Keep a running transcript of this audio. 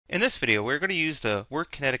In this video, we're going to use the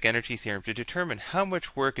work-kinetic energy theorem to determine how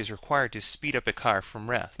much work is required to speed up a car from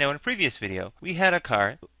rest. Now, in a previous video, we had a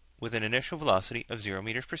car with an initial velocity of 0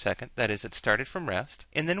 meters per second, that is, it started from rest,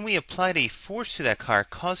 and then we applied a force to that car,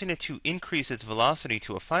 causing it to increase its velocity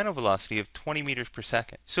to a final velocity of 20 meters per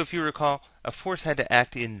second. So if you recall, a force had to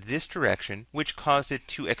act in this direction, which caused it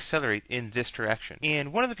to accelerate in this direction.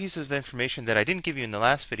 And one of the pieces of information that I didn't give you in the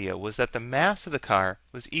last video was that the mass of the car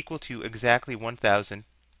was equal to exactly 1,000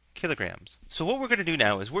 kilograms. So what we're going to do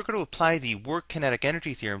now is we're going to apply the work-kinetic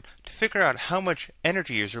energy theorem to figure out how much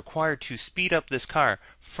energy is required to speed up this car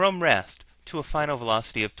from rest to a final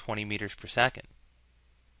velocity of 20 meters per second.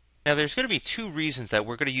 Now there's going to be two reasons that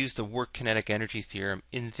we're going to use the work-kinetic energy theorem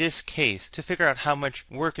in this case to figure out how much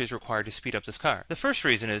work is required to speed up this car. The first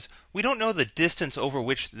reason is we don't know the distance over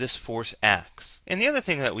which this force acts. And the other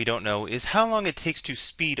thing that we don't know is how long it takes to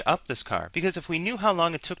speed up this car. Because if we knew how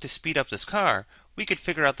long it took to speed up this car, we could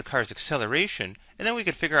figure out the car's acceleration, and then we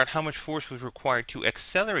could figure out how much force was required to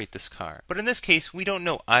accelerate this car. But in this case, we don't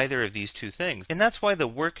know either of these two things. And that's why the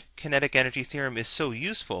work-kinetic energy theorem is so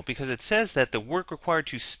useful, because it says that the work required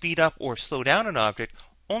to speed up or slow down an object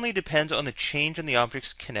only depends on the change in the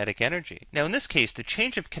object's kinetic energy. Now in this case, the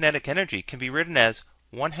change of kinetic energy can be written as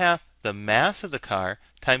 1/2 the mass of the car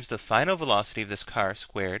times the final velocity of this car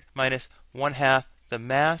squared minus 1/2 the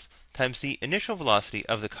mass times the initial velocity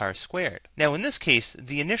of the car squared. Now in this case,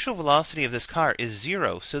 the initial velocity of this car is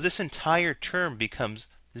 0, so this entire term becomes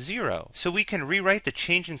 0. So we can rewrite the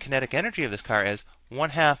change in kinetic energy of this car as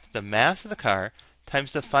 1/2 the mass of the car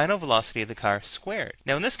times the final velocity of the car squared.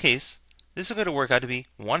 Now in this case, this is going to work out to be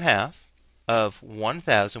 1/2 of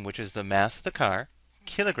 1,000, which is the mass of the car,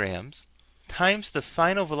 kilograms, times the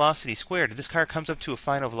final velocity squared. This car comes up to a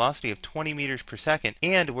final velocity of 20 meters per second,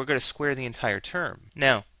 and we're going to square the entire term.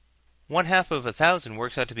 Now, 1/2 of 1,000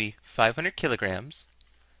 works out to be 500 kilograms,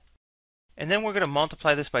 and then we're going to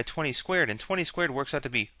multiply this by 20 squared, and 20 squared works out to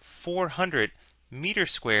be 400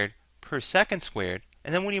 meters squared per second squared,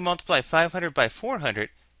 and then when you multiply 500 by 400,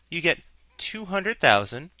 you get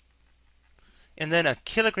 200,000, and then a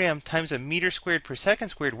kilogram times a meter squared per second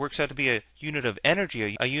squared works out to be a unit of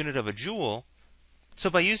energy, a unit of a joule. So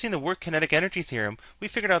by using the work-kinetic energy theorem, we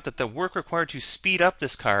figured out that the work required to speed up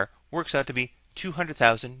this car works out to be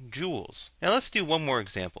 200,000 joules. Now let's do one more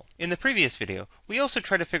example. In the previous video, we also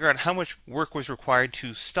tried to figure out how much work was required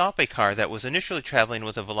to stop a car that was initially traveling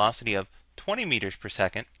with a velocity of 20 meters per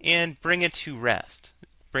second and bring it to rest,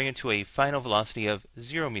 bring it to a final velocity of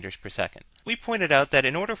 0 meters per second. We pointed out that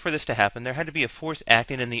in order for this to happen, there had to be a force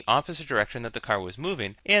acting in the opposite direction that the car was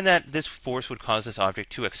moving, and that this force would cause this object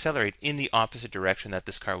to accelerate in the opposite direction that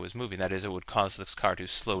this car was moving. That is, it would cause this car to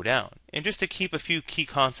slow down. And just to keep a few key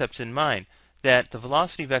concepts in mind, that the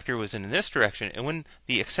velocity vector was in this direction, and when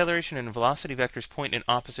the acceleration and velocity vectors point in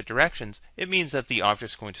opposite directions, it means that the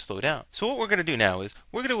object is going to slow down. So what we're going to do now is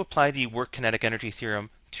we're going to apply the work-kinetic energy theorem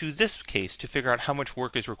to this case to figure out how much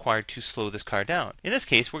work is required to slow this car down. In this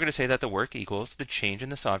case, we're going to say that the work equals the change in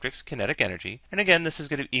this object's kinetic energy, and again this is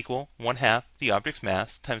going to equal 1/2 the object's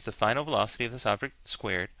mass times the final velocity of this object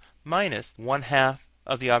squared minus 1/2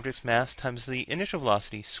 of the object's mass times the initial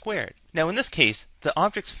velocity squared. Now in this case, the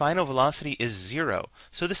object's final velocity is 0,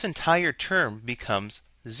 so this entire term becomes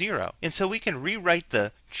 0. And so we can rewrite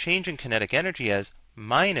the change in kinetic energy as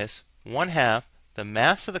minus 1/2 the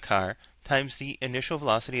mass of the car times the initial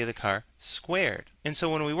velocity of the car squared. And so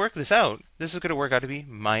when we work this out, this is going to work out to be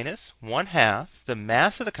minus 1/2 the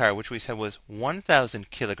mass of the car, which we said was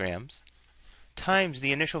 1,000 kilograms, times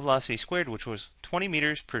the initial velocity squared, which was 20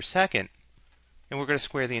 meters per second, and we're going to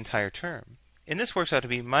square the entire term. And this works out to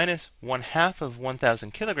be minus 1/2 of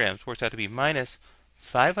 1,000 kilograms works out to be minus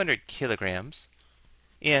 500 kilograms,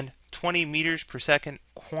 and 20 meters per second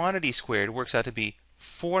quantity squared works out to be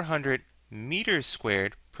 400 meters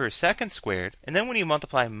squared per second squared. And then when you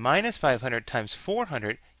multiply minus 500 times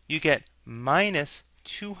 400, you get minus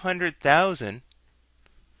 200,000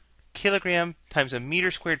 kilogram times a meter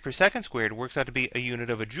squared per second squared works out to be a unit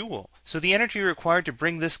of a joule. So the energy required to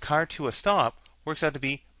bring this car to a stop works out to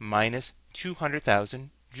be minus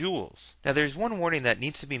 200,000 joules. Now there's one warning that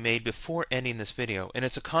needs to be made before ending this video, and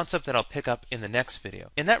it's a concept that I'll pick up in the next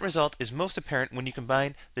video. And that result is most apparent when you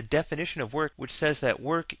combine the definition of work, which says that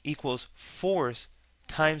work equals force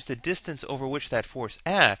times the distance over which that force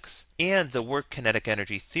acts, and the work-kinetic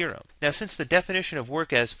energy theorem. Now since the definition of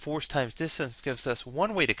work as force times distance gives us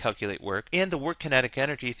one way to calculate work, and the work-kinetic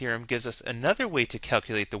energy theorem gives us another way to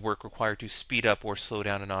calculate the work required to speed up or slow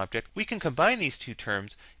down an object, we can combine these two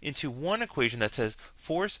terms into one equation that says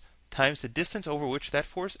force times the distance over which that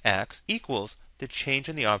force acts equals the change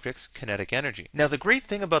in the object's kinetic energy. Now, the great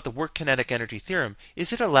thing about the work-kinetic energy theorem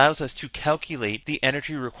is it allows us to calculate the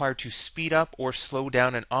energy required to speed up or slow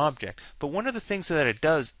down an object. But one of the things that it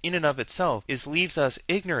does in and of itself is leaves us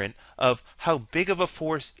ignorant of how big of a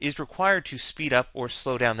force is required to speed up or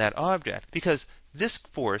slow down that object, because this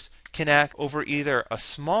force can act over either a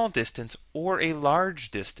small distance or a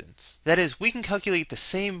large distance. That is, we can calculate the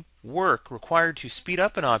same work required to speed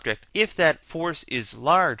up an object if that force is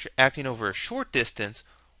large, acting over a short distance,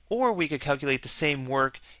 or we could calculate the same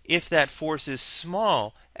work if that force is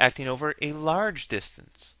small, acting over a large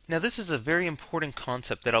distance. Now, this is a very important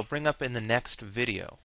concept that I'll bring up in the next video.